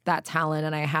lost that talent.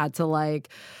 And I had to like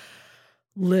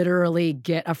literally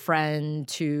get a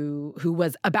friend who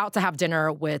was about to have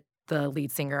dinner with the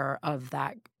lead singer of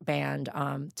that band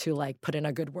to like put in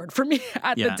a good word for me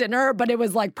at the dinner. But it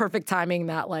was like perfect timing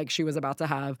that like she was about to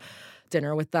have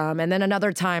dinner with them. And then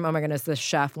another time, oh my goodness, this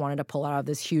chef wanted to pull out of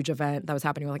this huge event that was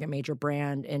happening with like a major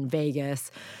brand in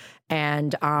Vegas.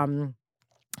 And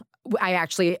I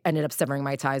actually ended up severing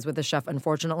my ties with the chef,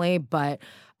 unfortunately, but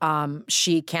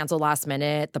she canceled last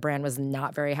minute. The brand was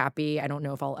not very happy. I don't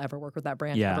know if I'll ever work with that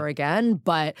brand ever again,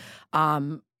 but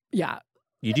yeah.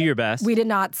 You do your best. We did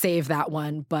not save that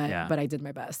one, but I did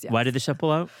my best. Yes. Why did the chef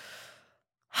pull out?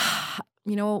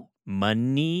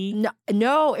 Money?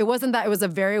 No, it wasn't that. It was a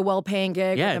very well-paying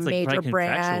gig with a major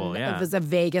brand. Yeah. It was a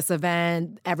Vegas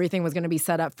event. Everything was going to be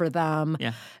set up for them.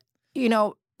 Yeah. Who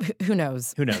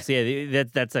knows? Who knows? Yeah,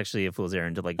 that's actually a fool's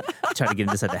errand to like try to get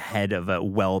this at the head of a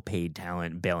well-paid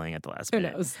talent bailing at the last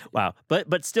minute. Who knows? Wow.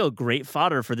 But still great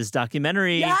fodder for this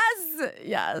documentary.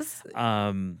 Yes.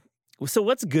 So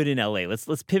what's good in LA?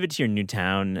 Let's pivot to your new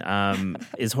town.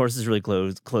 Is Horses Really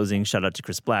closing? Shout out to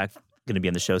Chris Black. Going to be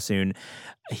on the show soon.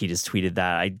 He just tweeted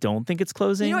that. I don't think it's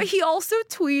closing. He also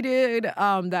tweeted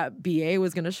that BA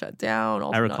was going to shut down.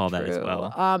 Also I recall that as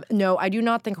well. No, I do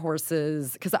not think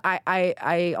Horses, because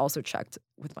I also checked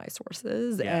with my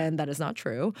sources, and that is not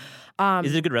true.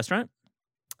 Is it a good restaurant?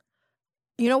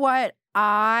 You know what?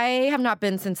 I have not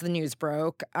been since the news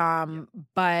broke,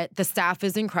 but the staff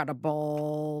is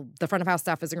incredible. The front of house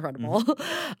staff is incredible.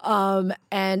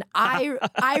 And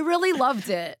I really loved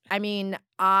it. I mean,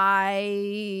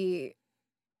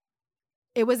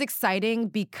 it was exciting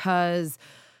because,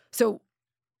 so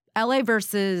LA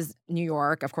versus New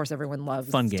York, of course, everyone loves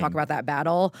to talk about that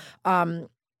battle. LA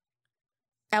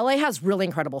has really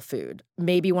incredible food,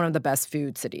 maybe one of the best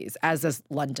food cities, as does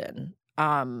London.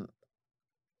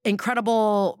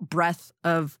 Incredible breadth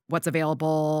of what's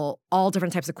available, all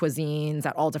different types of cuisines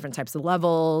at all different types of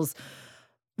levels.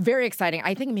 Very exciting.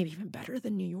 I think maybe even better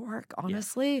than New York,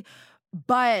 honestly. Yeah.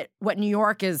 But what New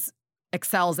York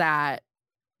excels at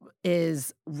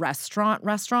is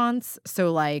restaurants.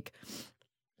 So like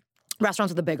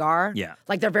restaurants with a big R. Yeah.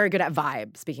 Like they're very good at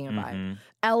vibe, speaking of vibe.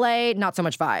 LA, not so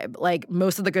much vibe. Like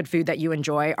most of the good food that you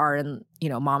enjoy are in,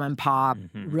 mom and pop,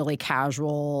 really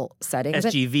casual settings.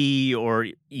 SGV or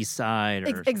East Side.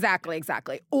 Or...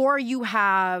 Exactly. Or you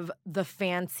have the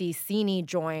fancy sceney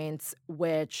joints,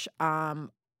 which, have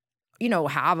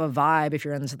a vibe if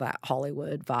you're into that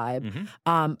Hollywood vibe.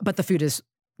 But the food is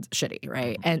shitty,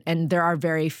 right? And there are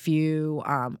very few,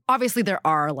 obviously there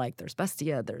are like, there's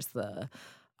Bestia, there's the...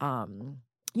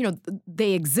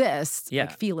 they exist,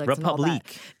 like Felix Republique. And all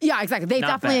that. Yeah, exactly. They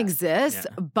definitely exist,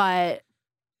 yeah. But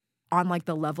on like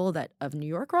the level of New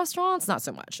York restaurants, not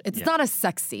so much. It's not as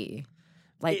sexy.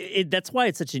 Like that's why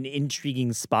it's such an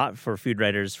intriguing spot for food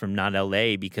writers from not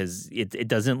LA, because it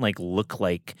doesn't like look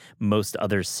like most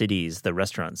other cities, the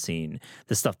restaurant scene,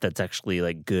 the stuff that's actually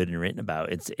like good and written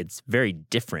about. It's very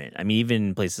different. I mean,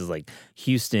 even places like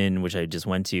Houston, which I just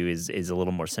went to, is a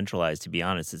little more centralized, to be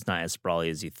honest. It's not as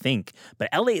sprawly as you think. But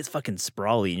LA is fucking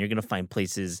sprawly, and you're gonna find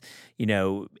places,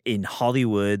 in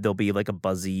Hollywood, there'll be like a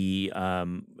buzzy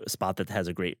spot that has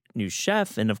a great new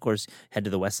chef, and of course head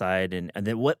to the West Side and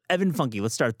then what Evan Funky.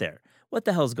 Let's start there. What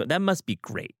the hell's going? That must be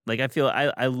great. Like I feel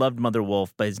I loved Mother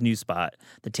Wolf, but his new spot,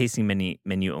 the tasting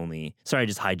menu only. Sorry, I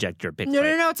just hijacked your pick. No,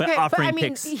 it's okay. But I mean,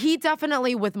 picks. He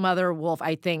definitely with Mother Wolf,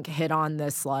 I think, hit on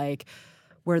this like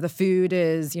where the food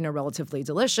is, relatively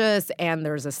delicious and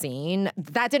there's a scene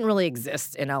that didn't really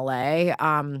exist in LA.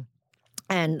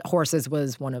 And Horses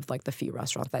was one of like the few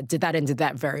restaurants that did that and did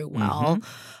that very well.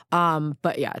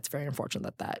 But yeah, it's very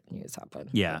unfortunate that news happened.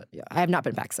 Yeah. But, I have not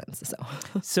been back since.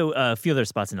 So a few other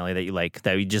spots in LA that you like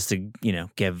that you just to,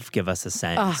 give us a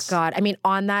sense. Oh God. I mean,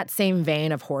 on that same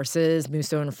vein of Horses,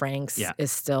 Musso and Frank's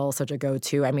is still such a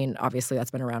go-to. I mean, obviously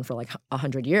that's been around for like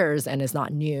 100 years and is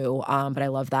not new. But I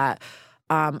love that.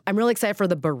 I'm really excited for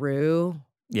the Baru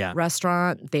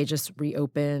restaurant. They just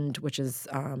reopened, which is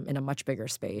in a much bigger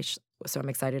space. So I'm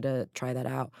excited to try that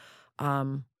out.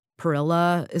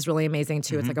 Perilla is really amazing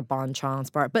too. It's like a bonchon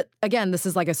spot. But again, this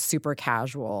is like a super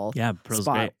casual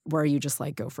spot great. where you just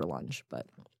like go for lunch. But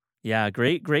yeah,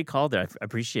 great call there. I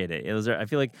appreciate it. I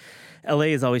feel like LA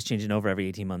is always changing over every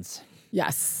 18 months.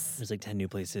 Yes. There's like 10 new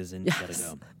places and you gotta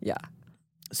go. Yeah.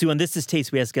 So on This Is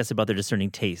Taste, we ask guests about their discerning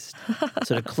taste.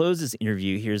 So to close this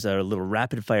interview, here's our little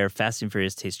rapid fire Fast and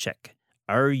Furious taste check.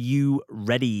 Are you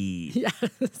ready?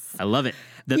 Yes. I love it.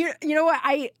 You know what?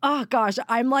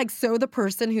 I'm like so the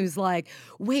person who's like,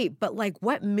 wait, but like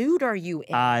what mood are you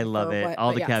in? I love it.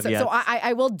 All the caveats. So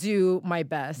I will do my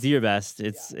best. Do your best.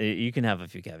 You can have a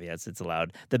few caveats. It's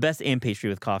allowed. The best and pastry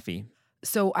with coffee.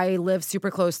 So I live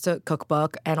super close to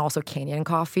Cookbook and also Canyon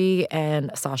Coffee, and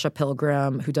Sasha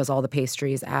Pilgrim, who does all the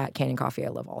pastries at Canyon Coffee. I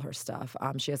love all her stuff.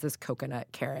 She has this coconut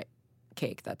carrot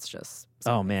cake that's just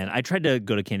man, I tried to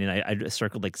go to Canyon. I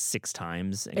circled like 6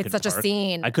 times. And it's such a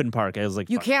scene. I couldn't park. I was like,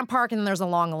 you can't park and then there's a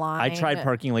long line. I tried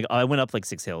parking. I went up like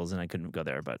 6 hills and I couldn't go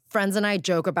there. But friends and I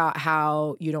joke about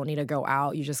how you don't need to go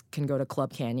out. You just can go to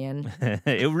Club Canyon.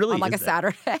 It really on like is a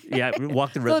Saturday. Yeah,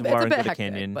 walk the reservoir and go to hectic,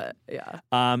 Canyon. But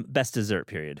yeah. Best dessert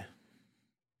period.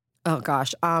 Oh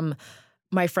gosh.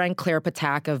 My friend Claire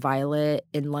Patak of Violet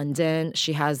in London,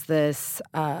 she has this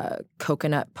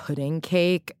coconut pudding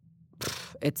cake.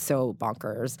 It's so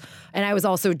bonkers. And I was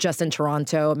also just in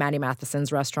Toronto. Maddie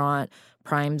Matheson's restaurant,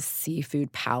 Prime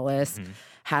Seafood Palace,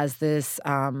 has this.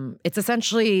 It's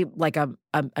essentially like a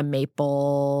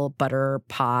maple butter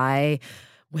pie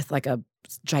with like a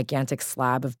gigantic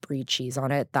slab of brie cheese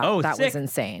on it. That was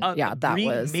insane. That brie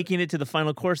was making it to the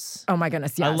final course. Oh my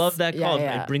goodness! Yes. I love that call.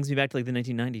 Yeah. It brings me back to like the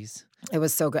 1990s. It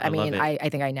was so good. I mean, love it. I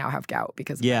think I now have gout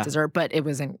because of that dessert, but it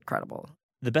was incredible.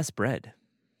 The best bread.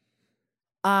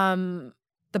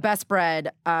 The best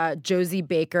bread, Josie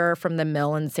Baker from the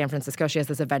Mill in San Francisco. She has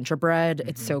this adventure bread.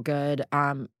 It's so good.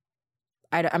 I'm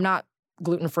not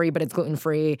gluten-free, but it's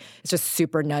gluten-free. It's just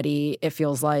super nutty. It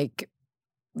feels like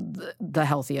the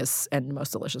healthiest and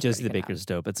most delicious. Josie the Baker's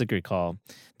dope. It's a great call.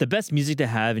 The best music to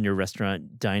have in your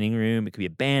restaurant dining room. It could be a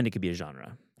band. It could be a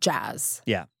genre. Jazz.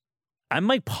 Yeah. I'm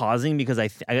like pausing because I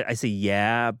say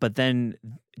yeah, but then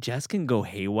jazz can go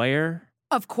haywire.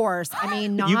 Of course. I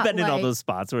mean, not You've been in all those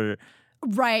spots where...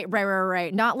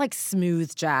 Right. Not like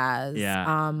smooth jazz.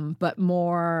 Yeah. But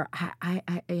more, I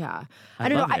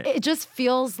don't know. It just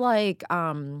feels like,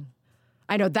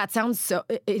 I know that sounds so,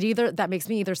 that makes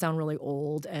me either sound really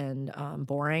old and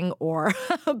boring or,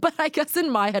 but I guess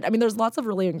in my head, I mean, there's lots of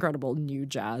really incredible new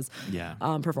jazz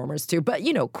performers too, but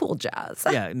cool jazz.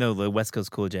 Yeah. No, the West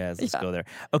Coast cool jazz. Let's go there.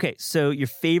 Okay. So your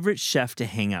favorite chef to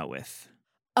hang out with?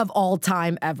 Of all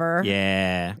time ever.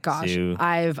 Yeah. Gosh. Sue.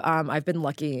 I've been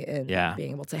lucky in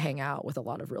being able to hang out with a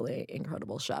lot of really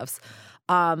incredible chefs.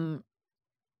 There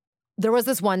was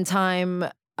this one time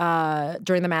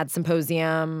during the Mad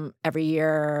Symposium every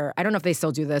year. I don't know if they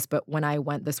still do this, but when I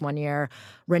went this one year,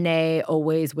 Renee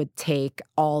always would take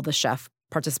all the chef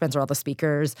participants or all the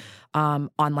speakers on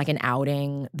like an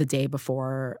outing the day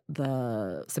before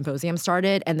the symposium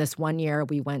started. And this one year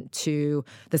we went to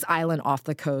this island off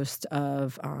the coast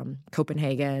of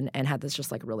Copenhagen and had this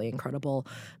just like really incredible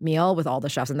meal with all the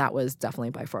chefs. And that was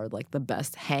definitely by far like the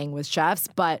best hang with chefs.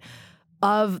 But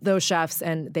of those chefs,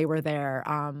 and they were there,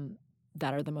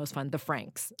 that are the most fun, the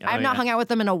Franks. I've not hung out with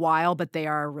them in a while, but they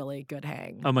are a really good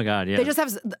hang. Oh my God, yeah. They just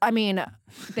have,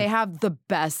 they have the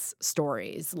best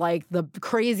stories, like the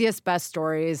craziest best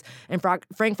stories. And Frank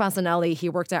Fonsanelli, he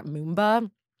worked at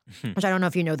Moomba, which I don't know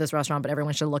if you know this restaurant, but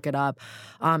everyone should look it up.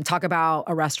 Talk about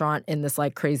a restaurant in this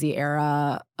like crazy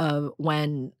era of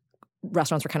when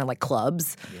restaurants were kind of like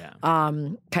clubs,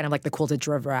 kind of like the Cool de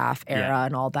Giraffe era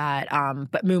and all that.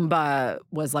 But Moomba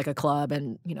was like a club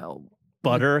and,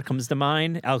 Butter comes to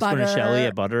mind. Alex Bonicelli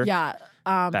at Butter. Yeah.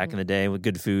 Back in the day with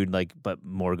good food, but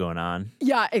more going on.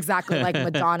 Yeah, exactly. Like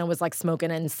Madonna was like smoking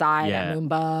inside at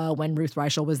Moomba when Ruth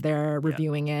Reichel was there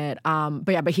reviewing it.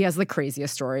 But he has the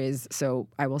craziest stories. So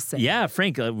I will say. Yeah,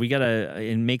 Frank, we gotta.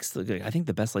 It makes I think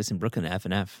the best slice in Brooklyn, the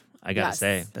F&F. I gotta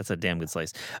say that's a damn good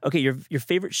slice. Okay, your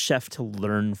favorite chef to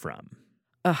learn from.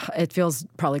 It feels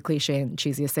probably cliche and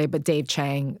cheesy to say, but Dave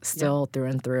Chang still through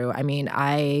and through. I mean,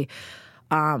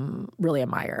 really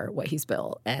admire what he's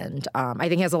built. And I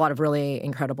think he has a lot of really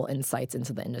incredible insights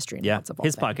into the industry. And lots of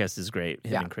his podcast is great.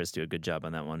 Him and Chris do a good job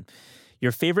on that one.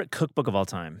 Your favorite cookbook of all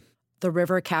time? The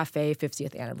River Cafe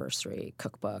 50th Anniversary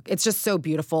Cookbook. It's just so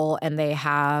beautiful. And they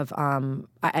have, I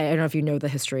don't know if you know the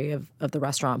history of the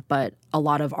restaurant, but a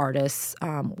lot of artists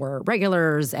were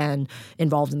regulars and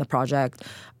involved in the project.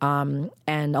 And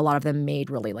a lot of them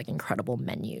made really like incredible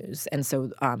menus. And so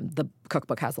the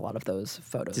cookbook has a lot of those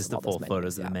photos. Just the full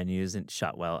photos of the menus and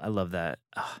shot well. I love that.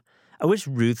 I wish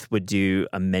Ruth would do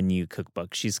a menu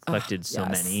cookbook. She's collected so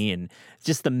many, and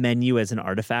just the menu as an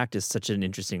artifact is such an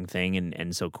interesting thing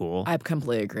and so cool. I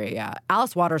completely agree, yeah.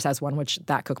 Alice Waters has one, which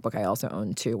that cookbook I also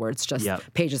own too, where it's just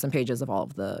pages and pages of all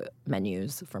of the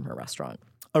menus from her restaurant.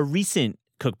 A recent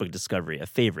cookbook discovery, a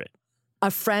favorite?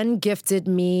 A friend gifted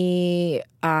me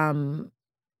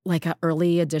like an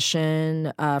early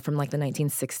edition from like the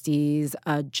 1960s,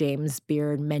 James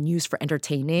Beard Menus for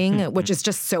Entertaining, which is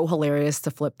just so hilarious to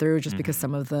flip through just because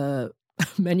some of the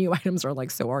menu items are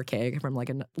like so archaic from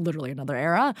like literally another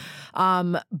era.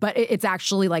 But it's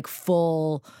actually like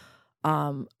full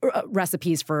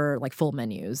recipes for like full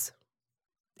menus.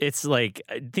 It's like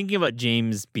thinking about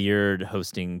James Beard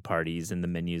hosting parties and the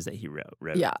menus that he wrote.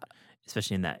 Yeah.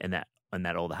 Especially in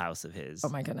that old house of his. Oh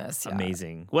my goodness! Yeah.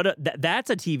 Amazing. That's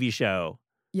a TV show.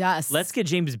 Yes. Let's get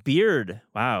James Beard.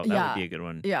 Wow, that would be a good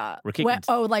one. Yeah. We're kicking.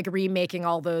 Like remaking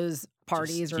all those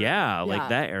parties. Like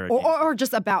that era. Or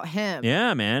just about him.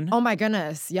 Yeah, man. Oh my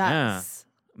goodness! Yes.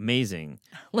 Yeah. Amazing.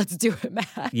 Let's do it,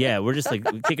 Matt. Yeah, we're just like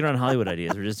kicking around Hollywood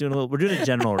ideas. We're just doing we're doing a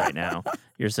general right now.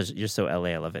 You're so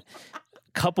LA. I love it.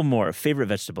 Couple more. Favorite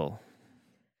vegetable.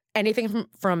 Anything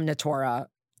from Natura.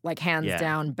 Like hands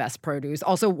down, best produce.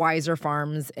 Also, Wiser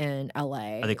Farms in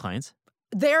LA. Are they clients?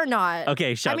 They're not.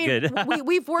 Okay, good.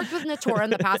 we've worked with Natura in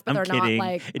the past, but they're kidding. not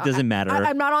like. It doesn't matter.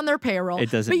 I'm not on their payroll.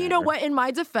 It doesn't. But you know what? In my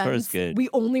defense, we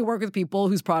only work with people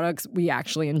whose products we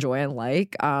actually enjoy and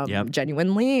like,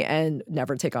 genuinely, and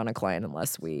never take on a client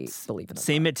unless we believe in them.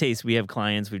 Same at Taste. We have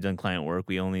clients. We've done client work.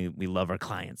 We love our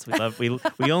clients.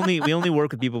 We only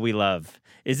work with people we love.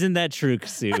 Isn't that true,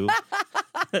 Sue?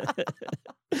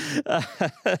 All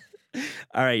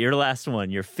right, your last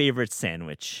one. Your favorite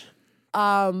sandwich.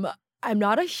 I'm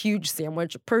not a huge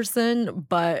sandwich person,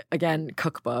 but again,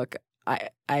 cookbook. I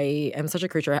am such a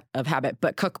creature of habit,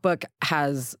 but cookbook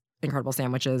has incredible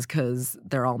sandwiches because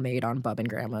they're all made on Bub and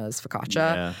Grandma's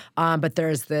focaccia. Yeah. But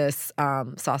there's this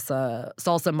salsa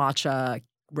matcha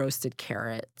roasted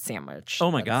carrot sandwich. Oh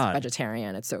my God.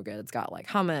 Vegetarian. It's so good. It's got like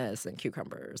hummus and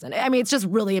cucumbers. And I mean, it's just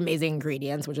really amazing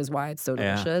ingredients, which is why it's so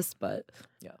delicious. But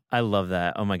yeah. I love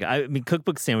that. Oh my God. I mean,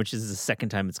 cookbook sandwiches is the second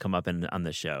time it's come up on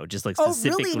the show. Just like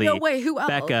specifically. Oh, really? No way. Who else?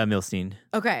 Becca Milstein.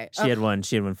 Okay. She had one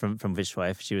from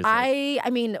Fishwife. She was I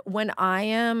mean, when I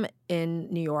am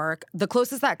in New York, the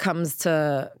closest that comes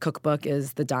to cookbook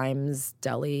is the Dimes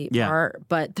Deli part.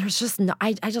 But there's just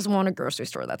I just want a grocery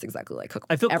store that's exactly like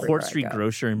cookbook. I feel Court Street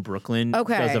Grocer in Brooklyn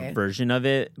does a version of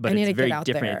it, but it's very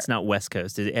different. There. It's not West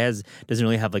Coast. It doesn't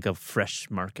really have like a fresh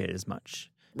market as much.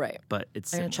 Right. But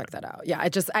it's I'm going to check that out. Yeah, I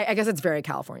guess it's very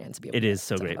Californian to be able to. It is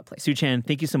so great. Sue Chan,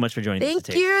 thank you so much for joining us.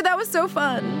 Thank you. That was so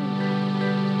fun.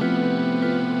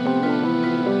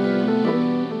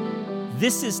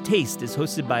 This is Taste is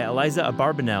hosted by Eliza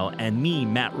Abarbanel and me,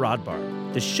 Matt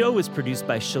Rodbar. The show is produced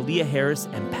by Shalia Harris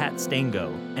and Pat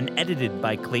Stango and edited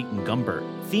by Clayton Gumbert.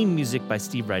 Theme music by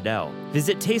Steve Rydell.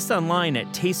 Visit Taste online at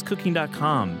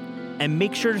tastecooking.com and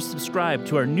make sure to subscribe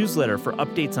to our newsletter for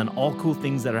updates on all cool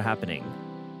things that are happening.